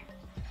see.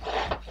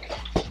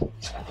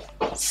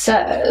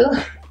 So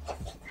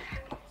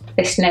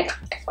this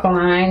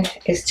neckline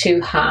is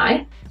too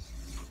high.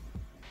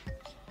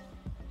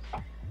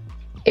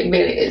 It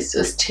really is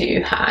just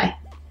too high.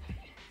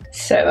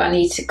 So I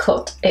need to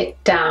cut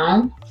it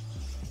down.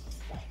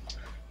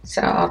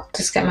 So I'll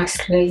just get my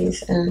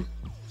sleeves in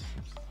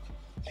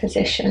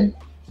position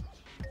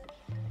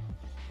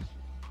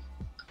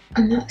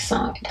on that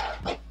side.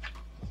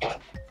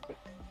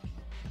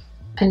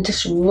 And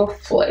just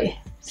roughly,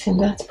 so I'm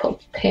going to have to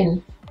put a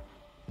pin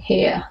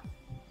here,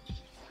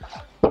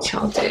 which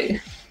I'll do.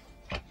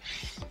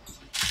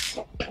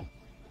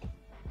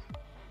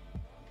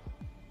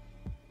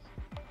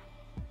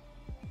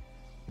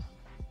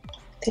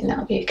 I think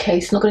that'll be okay.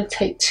 It's not going to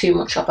take too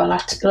much off. It'll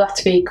have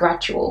to be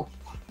gradual.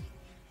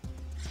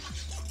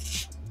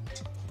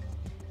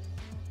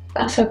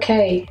 That's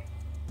okay.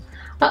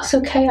 That's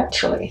okay,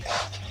 actually.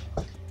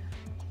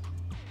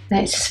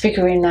 Then it's just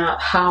figuring out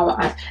how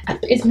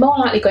it's more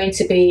likely going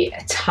to be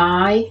a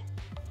tie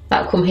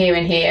that'll come here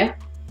and here,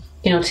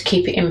 you know, to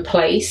keep it in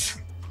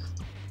place,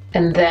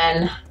 and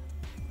then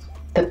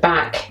the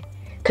back,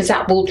 because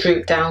that will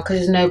droop down because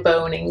there's no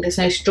boning, there's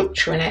no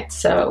structure in it.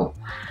 So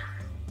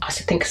I have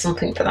to think of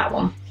something for that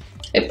one.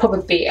 It'd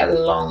probably be a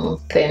long,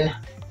 thin,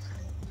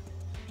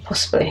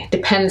 possibly.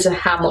 Depends on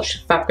how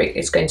much fabric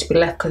is going to be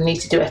left, because I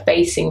need to do a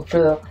facing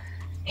for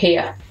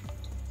here,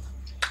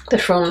 the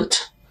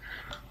front,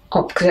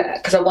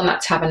 because I want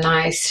that to have a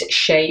nice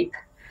shape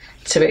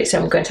to it. So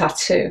I'm going to have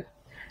to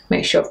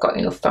make sure I've got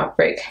enough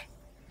fabric.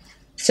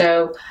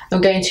 So I'm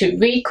going to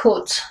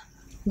recut.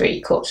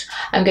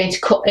 I'm going to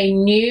cut a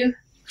new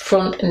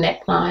front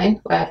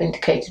neckline where I've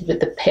indicated with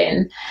the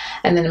pin,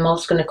 and then I'm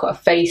also going to cut a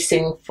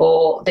facing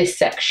for this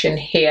section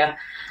here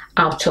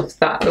out of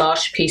that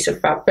large piece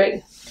of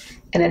fabric,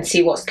 and then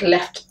see what's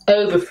left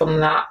over from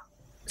that,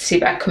 see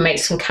if I can make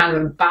some kind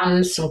of a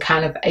band, some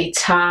kind of a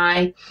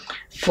tie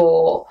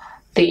for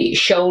the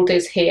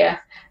shoulders here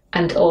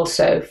and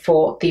also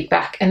for the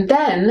back, and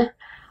then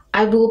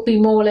I will be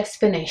more or less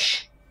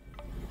finished.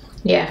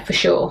 Yeah, for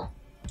sure.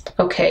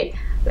 Okay,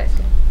 let's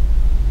go.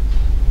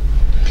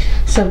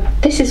 So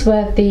this is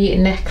where the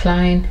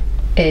neckline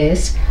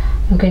is.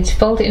 I'm going to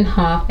fold it in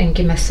half and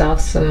give myself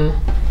some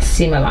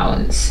seam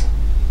allowance.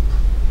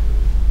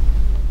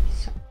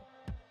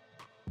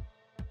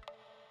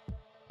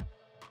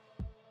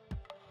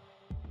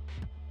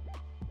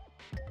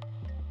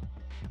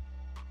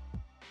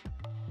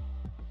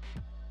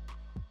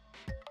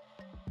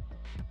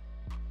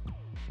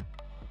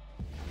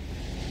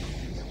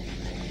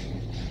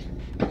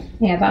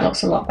 Yeah, that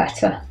looks a lot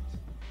better.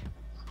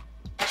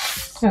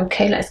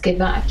 Okay, let's give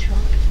that a try.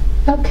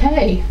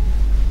 Okay,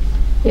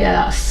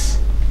 yeah,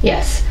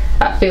 yes,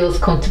 that feels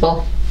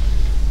comfortable.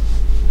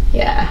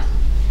 Yeah,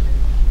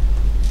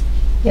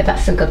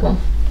 that's a good one.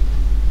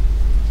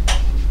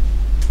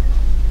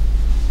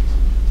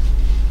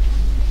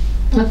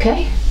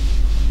 Okay,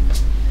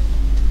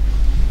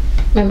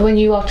 remember when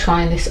you are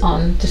trying this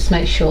on, just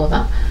make sure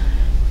that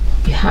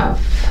you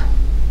have,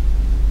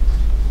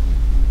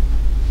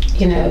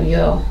 you know,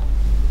 your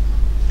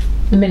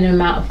minimum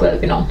amount of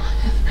clothing on,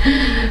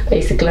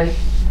 basically.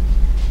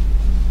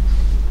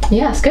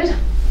 Yeah, that's good.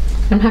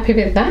 I'm happy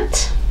with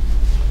that.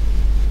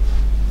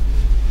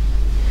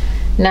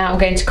 Now I'm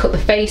going to cut the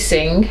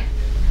facing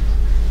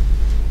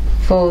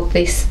for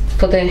this,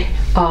 for the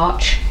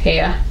arch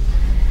here.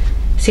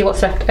 See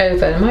what's left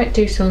over. I might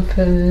do some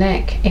for the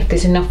neck if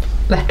there's enough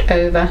left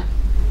over,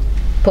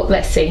 but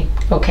let's see.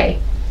 Okay,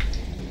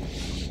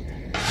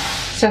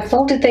 so I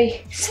folded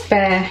the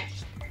spare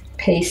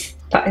piece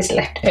that is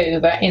left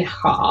over in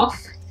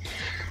half,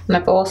 and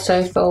I've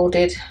also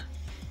folded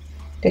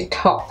the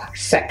top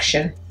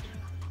section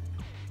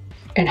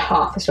in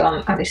half as well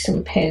and added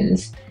some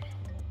pins.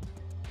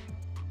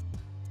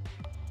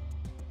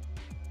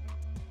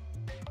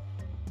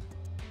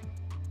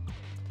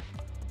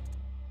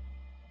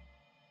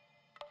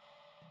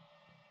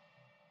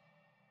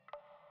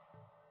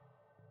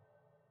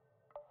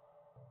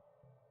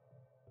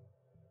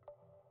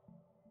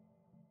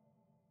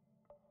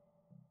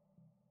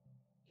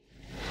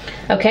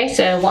 Okay,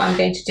 so what I'm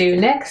going to do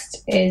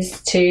next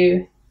is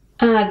to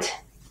add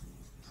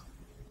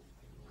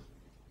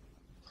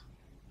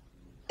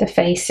the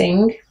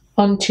facing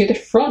onto the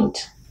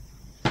front.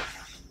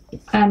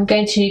 I'm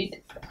going to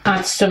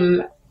add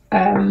some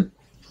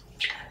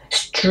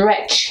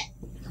stretch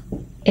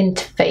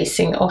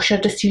interfacing, or should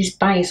I just use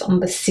bias on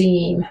the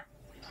seam?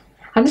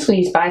 I'm just going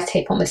to use bias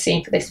tape on the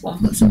seam for this one.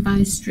 Put some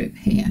bias strip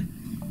here,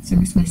 so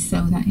I'm just going to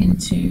sew that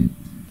into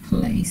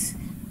place.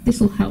 This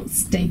will help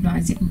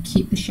stabilise it and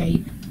keep the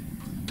shape.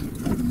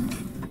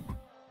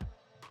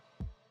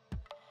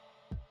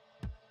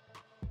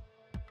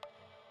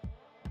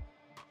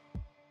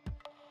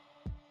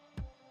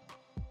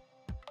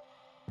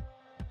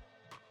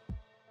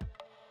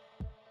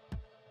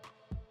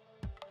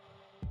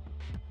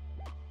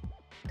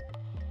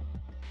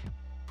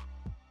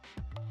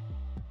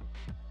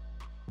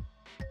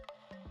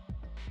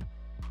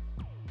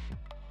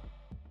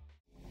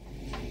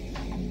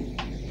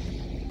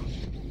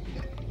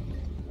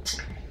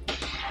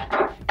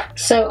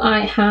 So I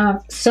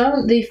have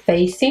sewn the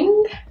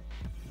facing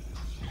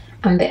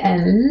and the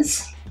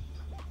ends,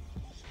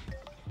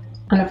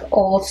 and I've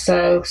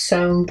also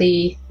sewn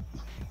the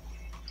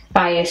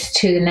bias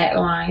to the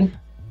neckline.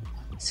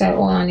 So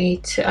all I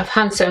need to, I've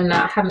hand sewn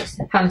that, I haven't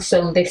hand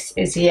sewn this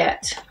as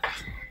yet.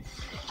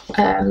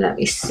 Let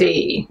me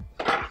see.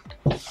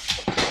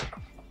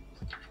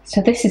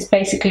 So this is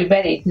basically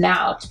ready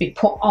now to be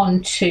put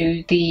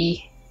onto the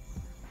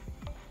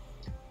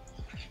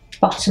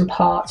bottom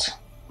part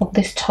of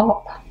this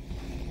top.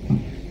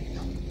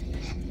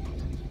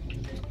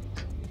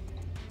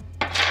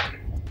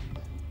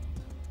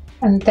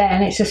 And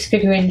then it's just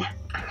figuring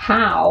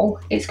how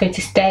it's going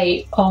to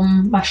stay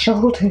on my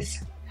shoulders.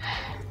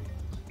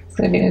 It's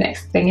going to be the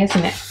next thing,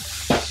 isn't it?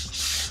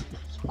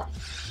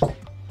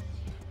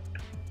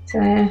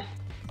 So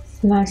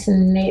it's nice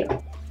and neat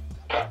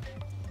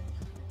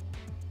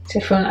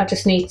to front. I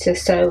just need to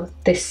sew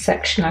this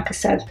section, like I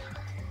said,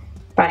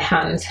 by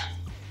hand.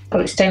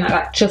 But it's staying like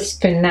that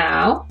just for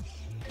now.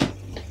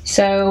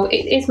 So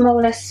it is more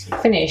or less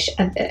finished,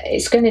 and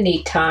it's going to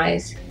need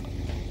ties.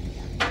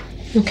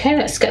 Okay,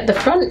 let's get the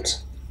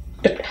front,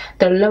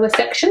 the lower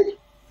section.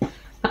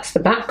 That's the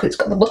back, because it's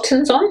got the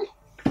buttons on.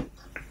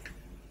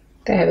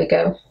 There we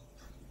go.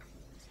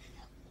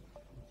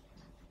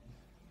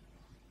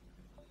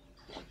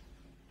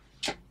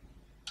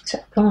 So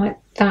like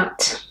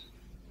that.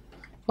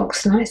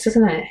 Looks nice,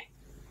 doesn't it?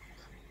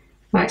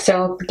 Right, so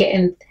I'll be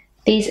getting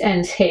these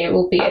ends here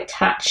will be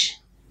attached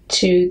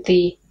to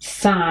the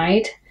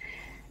side,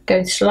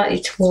 going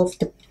slightly towards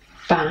the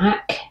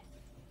back.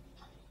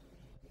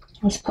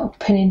 Let's put a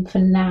pin in for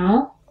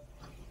now.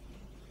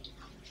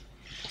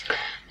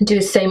 And do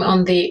the same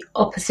on the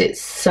opposite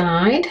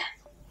side.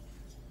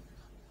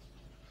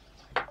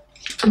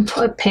 And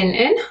put a pin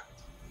in.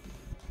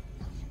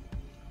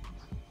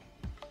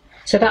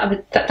 So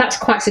that's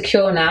quite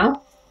secure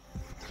now.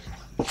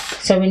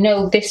 So we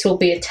know this will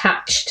be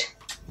attached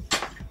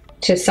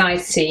to side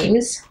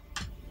seams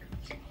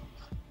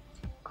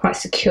quite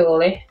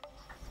securely.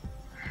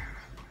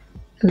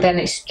 And then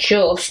it's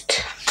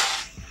just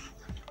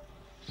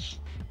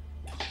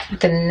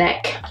the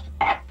neck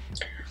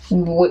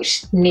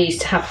which needs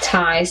to have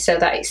ties so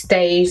that it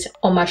stays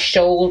on my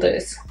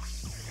shoulders.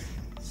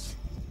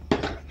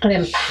 And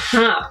then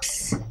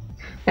perhaps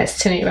let's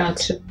turn it around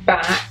to the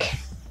back.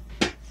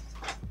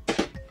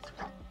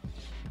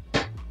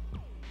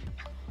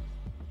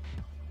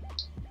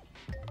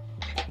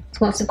 So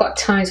once I've got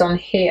ties on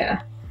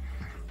here,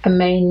 I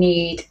may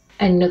need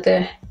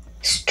another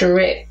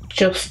strip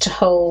just to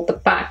hold the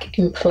back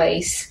in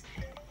place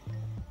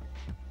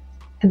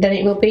and then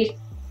it will be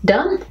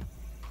done.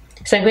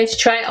 So I'm going to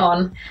try it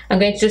on. I'm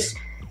going to just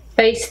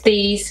baste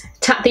these,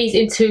 tap these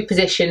into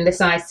position, the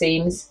side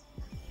seams,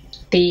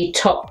 the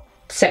top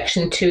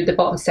section to the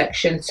bottom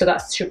section, so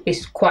that should be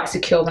quite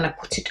secure when I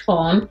put it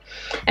on.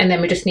 And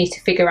then we just need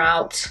to figure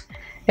out,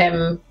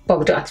 well,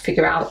 we don't have to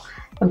figure out,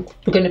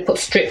 we're going to put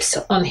strips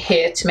on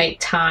here to make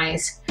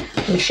ties.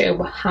 Let me show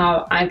you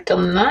how I've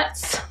done that.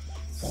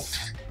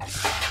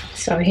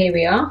 So here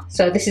we are.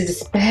 So this is the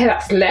spare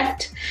that's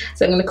left.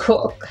 So I'm going to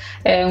cut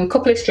a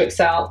couple of strips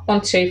out,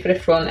 1, 2 for the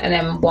front and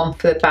then 1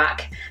 for the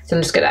back. So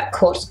I'm just going to get that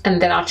cut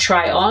and then I'll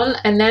try it on,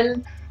 and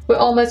then we're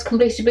almost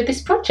completed with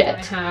this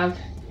project. I have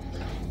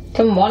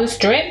done 1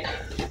 strip.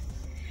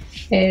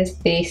 Here's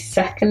the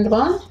second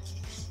one.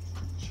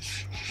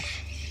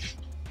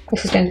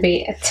 This is going to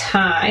be a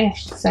tie, I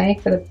should say,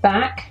 for the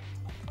back.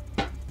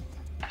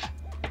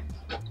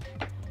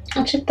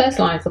 Actually, those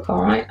lines look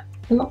alright.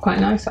 They look quite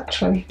nice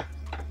actually.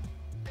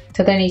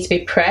 So they need to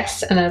be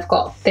pressed, and then I've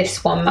got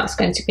this one that's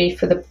going to be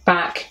for the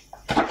back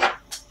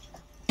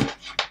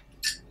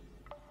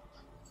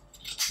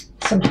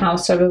somehow.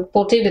 So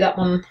we'll deal with that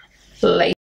one later.